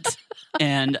comment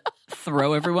and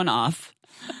throw everyone off.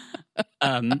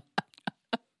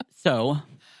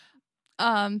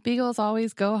 Beagles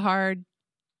always go hard.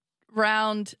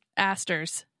 Round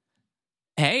asters.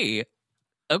 Hey,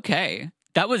 okay.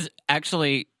 That was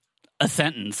actually a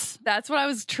sentence. That's what I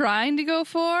was trying to go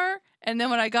for. And then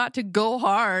when I got to go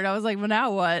hard, I was like, well,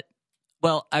 now what?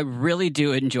 Well, I really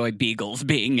do enjoy beagles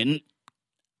being in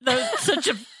such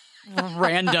a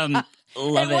random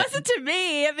love it wasn't to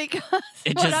me because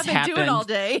it what just I've been happened. doing all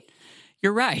day.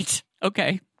 You're right.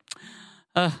 Okay.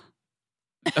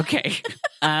 Okay.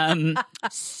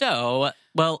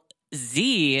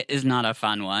 Z is not a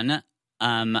fun one.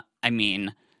 I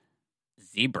mean,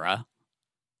 zebra.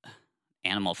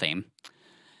 Animal theme.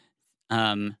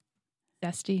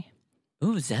 Zesty.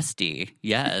 Ooh, zesty.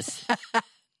 Yes.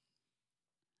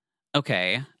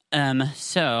 Okay.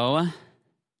 So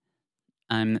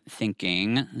I'm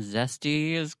thinking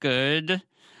zesty is good.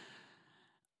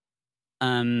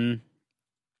 I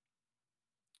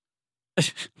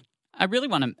really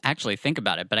want to actually think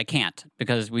about it, but I can't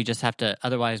because we just have to,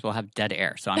 otherwise we'll have dead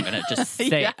air. So I'm going to just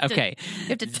say, okay. You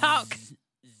have to talk.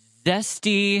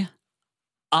 Zesty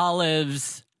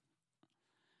olives.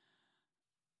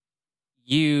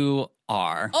 You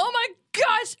are. Oh my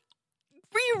gosh.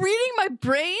 Were you reading my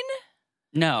brain?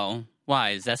 No.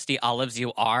 Why? Zesty olives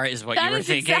you are is what you were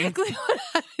thinking? That is exactly what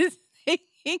I was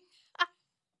thinking.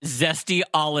 Zesty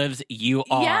olives you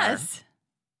are. Yes.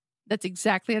 That's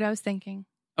exactly what I was thinking.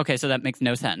 Okay, so that makes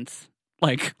no sense.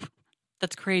 Like,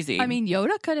 that's crazy. I mean,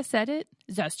 Yoda could have said it.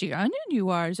 Zesty onion you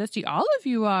are. Zesty olive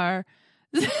you are.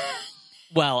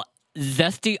 Well,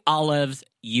 zesty olives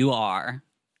you are.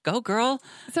 Go, girl.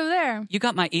 So there. You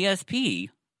got my ESP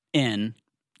in.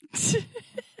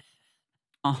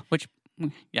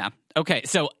 Yeah. Okay,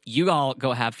 so you all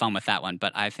go have fun with that one,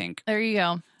 but I think... There you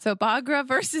go. So Bagra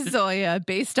versus Zoya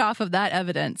based off of that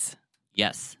evidence.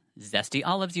 Yes. Zesty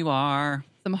olives you are.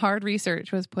 Some hard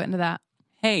research was put into that.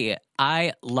 Hey,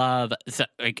 I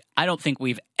don't think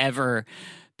we've ever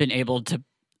been able to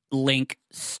link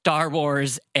Star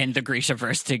Wars and the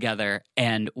Grishaverse together,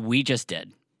 and we just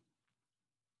did.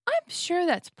 I'm sure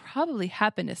that's probably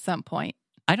happened at some point.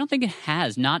 I don't think it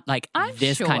has. Not like I'm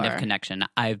this sure. kind of connection.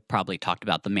 I've probably talked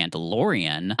about The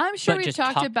Mandalorian. I'm sure we've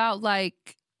talked about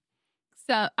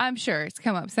so I'm sure it's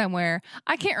come up somewhere.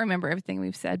 I can't remember everything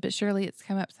we've said, but surely it's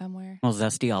come up somewhere. Well,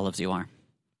 zesty olives you are.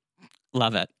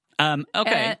 Love it.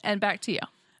 Okay. And back to you.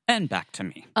 And back to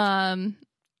me.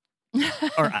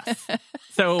 Or us.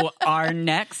 So our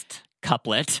next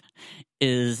couplet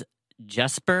is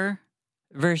Jesper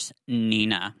versus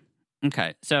Nina.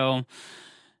 Okay. So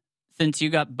since you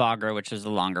got Bagra, which is the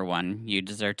longer one, you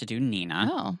deserve to do Nina.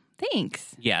 Oh,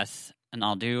 thanks. Yes. And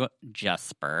I'll do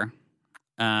Jesper.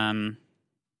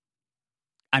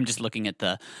 I'm just looking at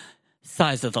the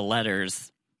size of the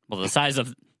letters. Well, the size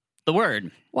of the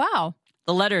word. Wow.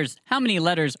 The letters. How many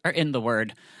letters are in the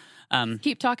word?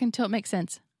 Keep talking till it makes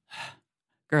sense.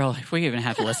 Girl, if we even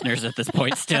have listeners at this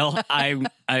point still, I'm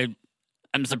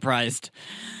surprised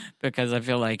because I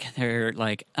feel like they're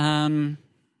like, zesty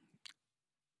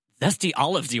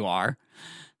olives you are.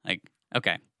 Like,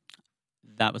 okay.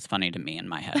 That was funny to me in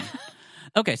my head.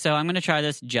 Okay, so I'm going to try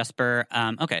this Jesper.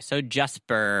 Okay, so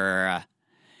Jesper.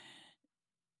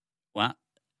 Well,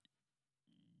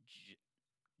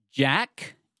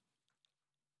 Jack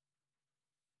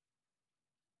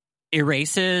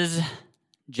erases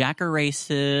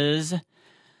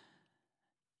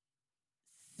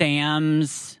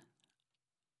Sam's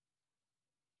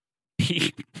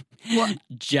P. What?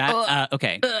 Jack.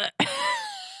 Okay.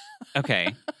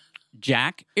 Okay.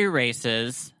 Jack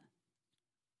erases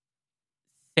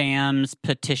Sam's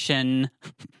petition.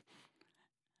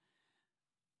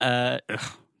 God,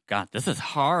 this is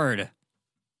hard.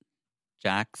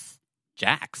 Jax.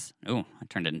 Oh, I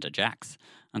turned it into Jax.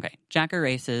 Okay. Jack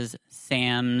erases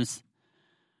Sam's.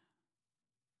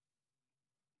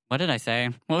 What did I say?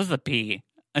 What was the P?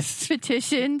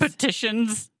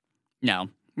 Petitions? No,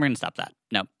 we're going to stop that.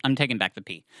 No, I'm taking back the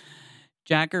P.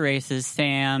 Jack erases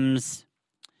Sam's.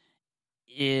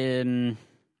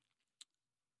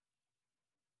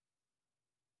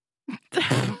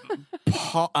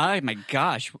 Oh my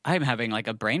gosh, I'm having like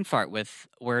a brain fart with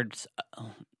words.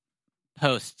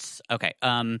 Posts. Okay.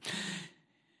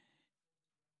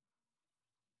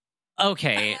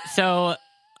 Okay. So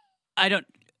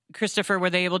Christopher, were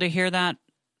they able to hear that?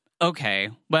 Okay.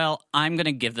 Well, I'm going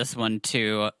to give this one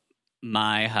to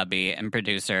my hubby and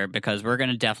producer because we're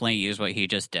going to definitely use what he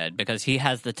just did because he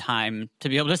has the time to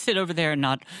be able to sit over there and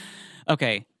not.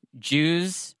 Okay.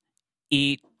 Jews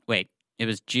eat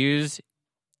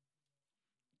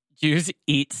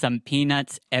some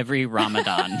peanuts every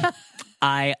Ramadan.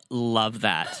 I love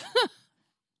that.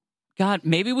 God,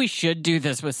 maybe we should do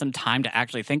this with some time to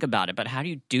actually think about it. But how do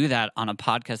you do that on a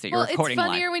podcast that you're recording live?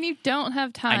 It's funnier when you don't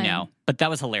have time. I know, but that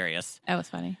was hilarious. That was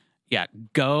funny. Yeah,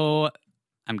 go.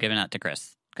 I'm giving that to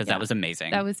Chris because that was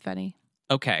amazing. That was funny.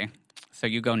 Okay, so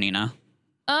you go, Nina.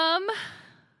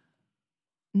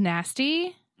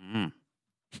 Nasty.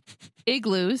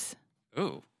 Igloos.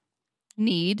 Ooh.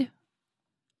 Need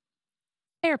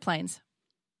airplanes.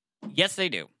 Yes, they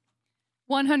do.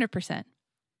 100%.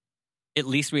 At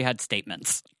least we had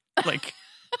statements like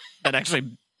that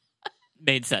actually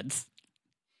made sense.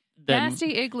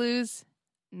 Nasty igloos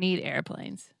need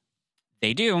airplanes.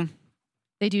 They do.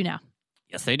 They do now.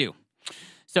 Yes, they do.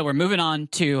 So we're moving on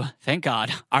to, thank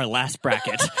God, our last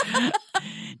bracket.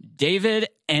 David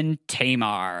and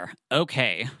Tamar.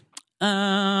 Okay.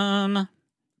 I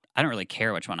don't really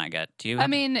care which one I get. Do you? I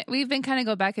mean, we've been kind of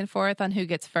go back and forth on who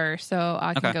gets first, so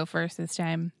I can go first this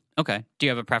time. Okay. Do you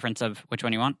have a preference of which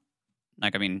one you want?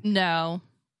 Like, I mean... No.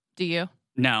 Do you?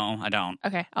 No, I don't.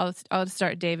 Okay. I'll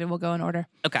start David. We'll go in order.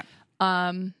 Okay.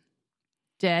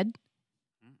 Dead.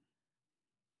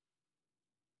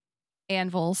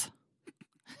 Anvils.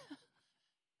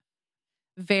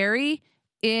 Very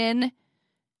in...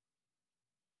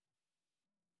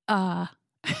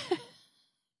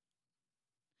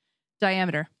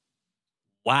 diameter.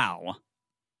 Wow.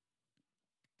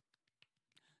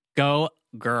 Go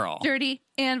girl. Dirty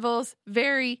anvils,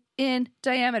 very in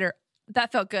diameter.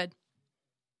 That felt good.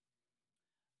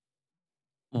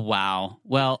 Wow.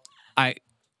 Well,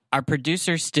 our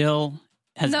producer still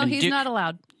has been... No, he's not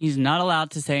allowed. He's not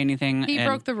allowed to say anything. He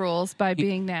broke the rules by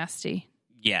being nasty.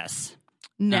 Yes.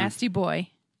 Nasty boy.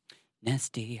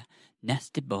 Nasty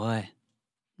boy.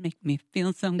 Make me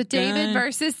feel so good. David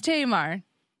versus Tamar.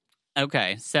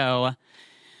 Okay, so...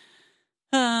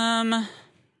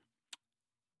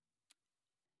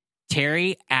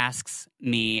 Terry asks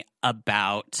me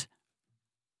about...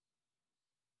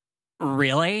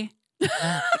 Really?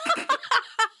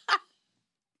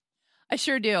 I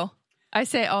sure do. I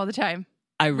say it all the time.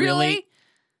 Really?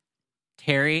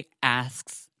 Terry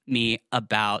asks me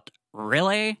about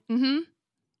really? Mm-hmm.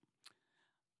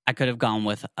 I could have gone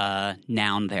with a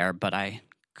noun there, but I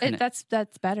couldn't.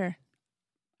 That's better.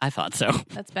 I thought so.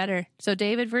 That's better. So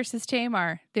David versus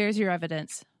Tamar. There's your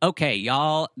evidence. Okay,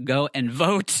 y'all go and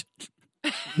vote.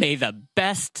 May the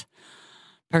best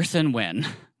person win.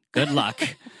 Good luck.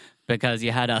 Because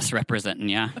you had us representing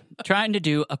you. Trying to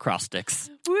do acrostics.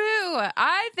 Woo!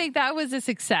 I think that was a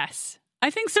success. I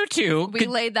think so too. We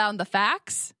laid down the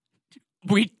facts.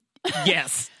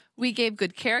 Yes. We gave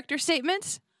good character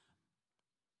statements.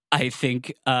 I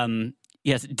think,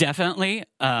 yes, definitely.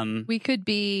 We could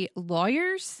be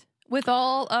lawyers with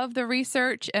all of the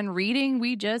research and reading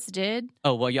we just did.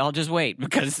 Oh, well, y'all just wait,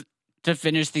 because to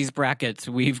finish these brackets,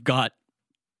 we've got,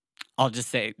 I'll just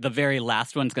say, the very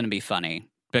last one's going to be funny,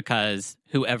 because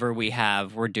whoever we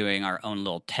have, we're doing our own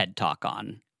little TED Talk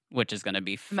on, which is going to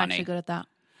be funny. I'm actually good at that.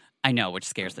 I know, which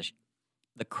scares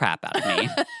the crap out of me.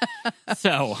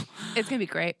 So it's going to be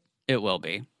great. It will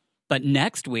be. But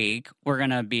next week, we're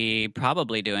going to be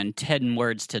probably doing 10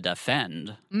 words to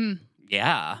defend.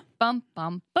 Yeah. Bum,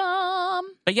 bum, bum.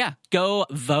 But yeah, go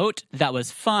vote. That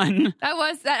was fun.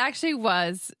 That actually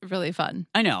was really fun.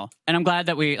 I know. And I'm glad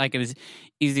that it was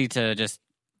easy to just,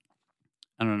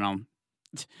 I don't know,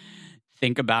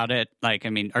 think about it.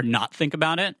 Or not think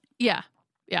about it. Yeah.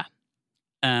 Yeah.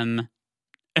 And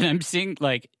I'm seeing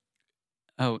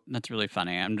oh, that's really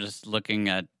funny. I'm just looking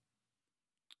at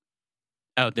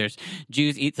Oh, there's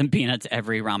Jews eat some peanuts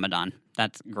every Ramadan.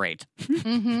 That's great.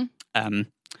 Mm-hmm.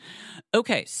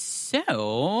 Okay,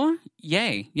 so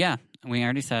yay. Yeah, we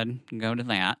already said go to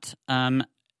that.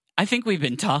 I think we've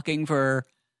been talking for,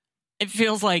 it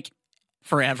feels like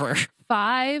forever.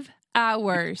 5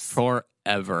 hours.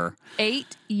 Forever.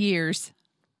 8 years.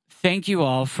 Thank you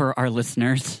all for our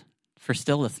listeners for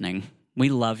still listening. We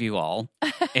love you all.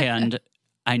 And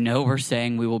I know we're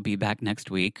saying we will be back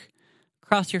next week.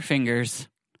 Cross your fingers.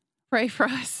 Pray for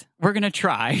us. We're going to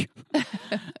try.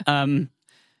 And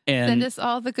send us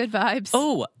all the good vibes.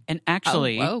 Oh, and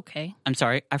actually, okay. I'm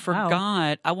sorry, I forgot.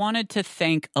 Wow. I wanted to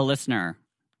thank a listener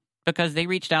because they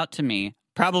reached out to me,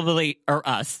 probably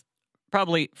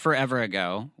forever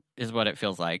ago is what it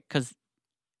feels like, because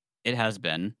it has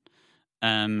been.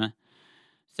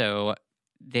 So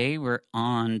they were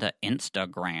on the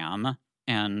Instagram,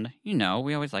 and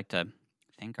we always like to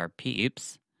thank our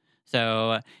peeps.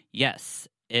 So yes,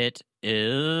 it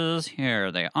is,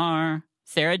 here they are.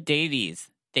 Sarah Davies,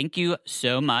 thank you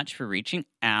so much for reaching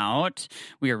out.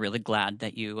 We are really glad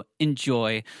that you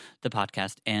enjoy the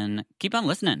podcast and keep on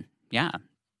listening. Yeah,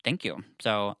 thank you.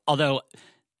 So, although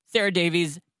Sarah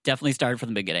Davies definitely started from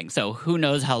the beginning, so who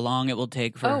knows how long it will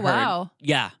take for her. Oh, wow.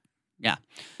 Yeah.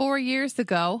 4 years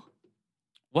ago.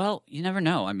 Well, you never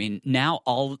know. I mean, now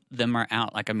all of them are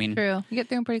out. True. You get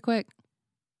through them pretty quick.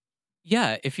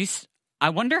 Yeah, I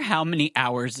wonder how many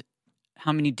hours,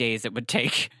 how many days it would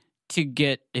take to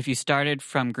get, if you started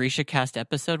from GrishaCast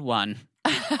episode 1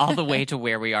 all the way to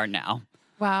where we are now.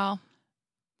 Wow.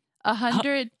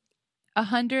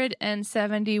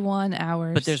 171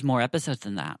 hours. But there's more episodes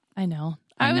than that. I know.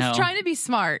 I was trying to be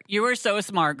smart. You were so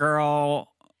smart,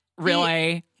 girl.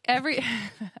 Really? Every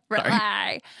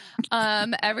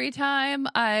time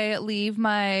I leave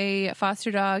my foster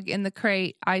dog in the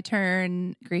crate, I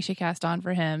turn GrishaCast on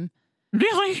for him.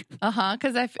 Really?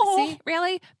 Because see,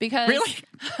 really?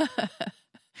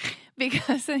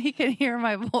 Because then he can hear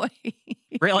my voice.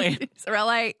 Really?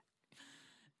 Really?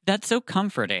 That's so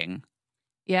comforting.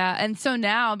 Yeah, and so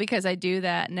now, because I do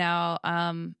that now,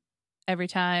 every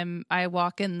time I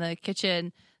walk in the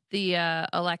kitchen, the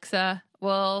Alexa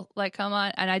will come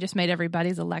on, and I just made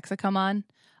everybody's Alexa come on.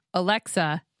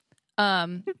 Alexa,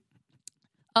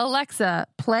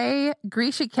 play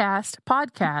GrishaCast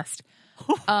podcast.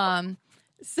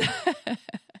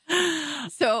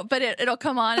 But it'll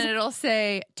come on and it'll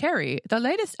say, Terry, the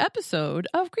latest episode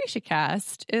of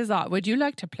GrishaCast is on. Would you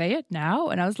like to play it now?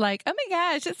 And I was like, oh my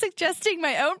gosh, it's suggesting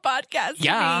my own podcast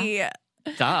to me.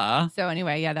 Duh. So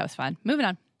anyway, yeah, that was fun. Moving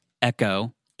on.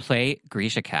 Echo, play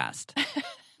GrishaCast.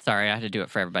 Sorry, I had to do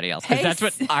it for everybody else because that's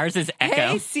what ours is. Echo.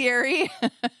 Hey, Siri.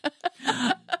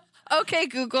 Okay,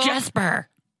 Google. Jesper.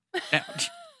 No,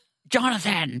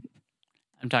 Jonathan.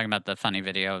 I'm talking about the funny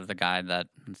video of the guy that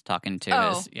was talking to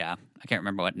his, I can't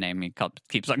remember what name he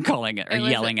keeps on calling it or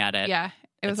yelling at it. Yeah,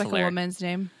 it was hilarious. A woman's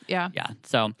name. Yeah. Yeah.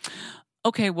 So,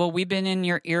 okay, well, we've been in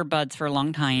your earbuds for a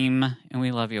long time and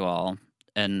we love you all.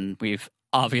 And we've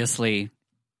obviously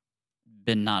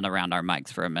been not around our mics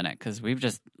for a minute because we've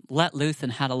just let loose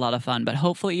and had a lot of fun, but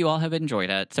hopefully you all have enjoyed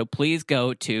it. So please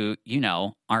go to,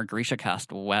 our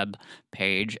GrishaCast web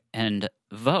page and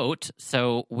vote.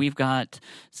 So we've got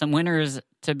some winners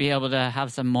to be able to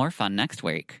have some more fun next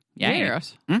week. Yay.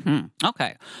 Yes. Mm-hmm.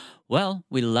 Okay. Well,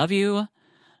 we love you.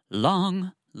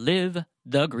 Long live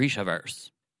the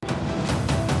Grishaverse.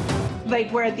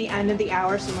 We're at the end of the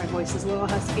hour, so my voice is a little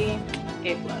husky.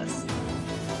 A+.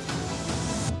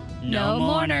 No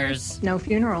mourners. No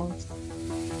funerals.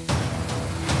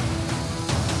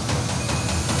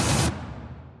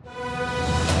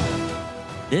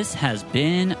 This has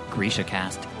been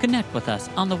GrishaCast. Connect with us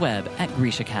on the web at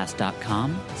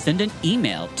GrishaCast.com. Send an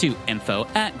email to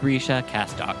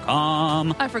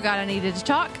info@GrishaCast.com. I forgot I needed to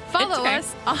talk. Follow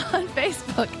us on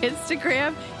Facebook,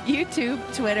 Instagram, YouTube,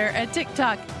 Twitter, and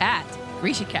TikTok at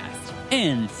GrishaCast.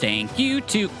 And thank you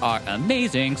to our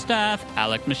amazing staff,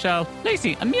 Alec, Michelle,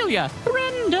 Lacey, Amelia,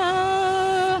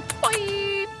 Brenda.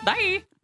 Bye. Bye.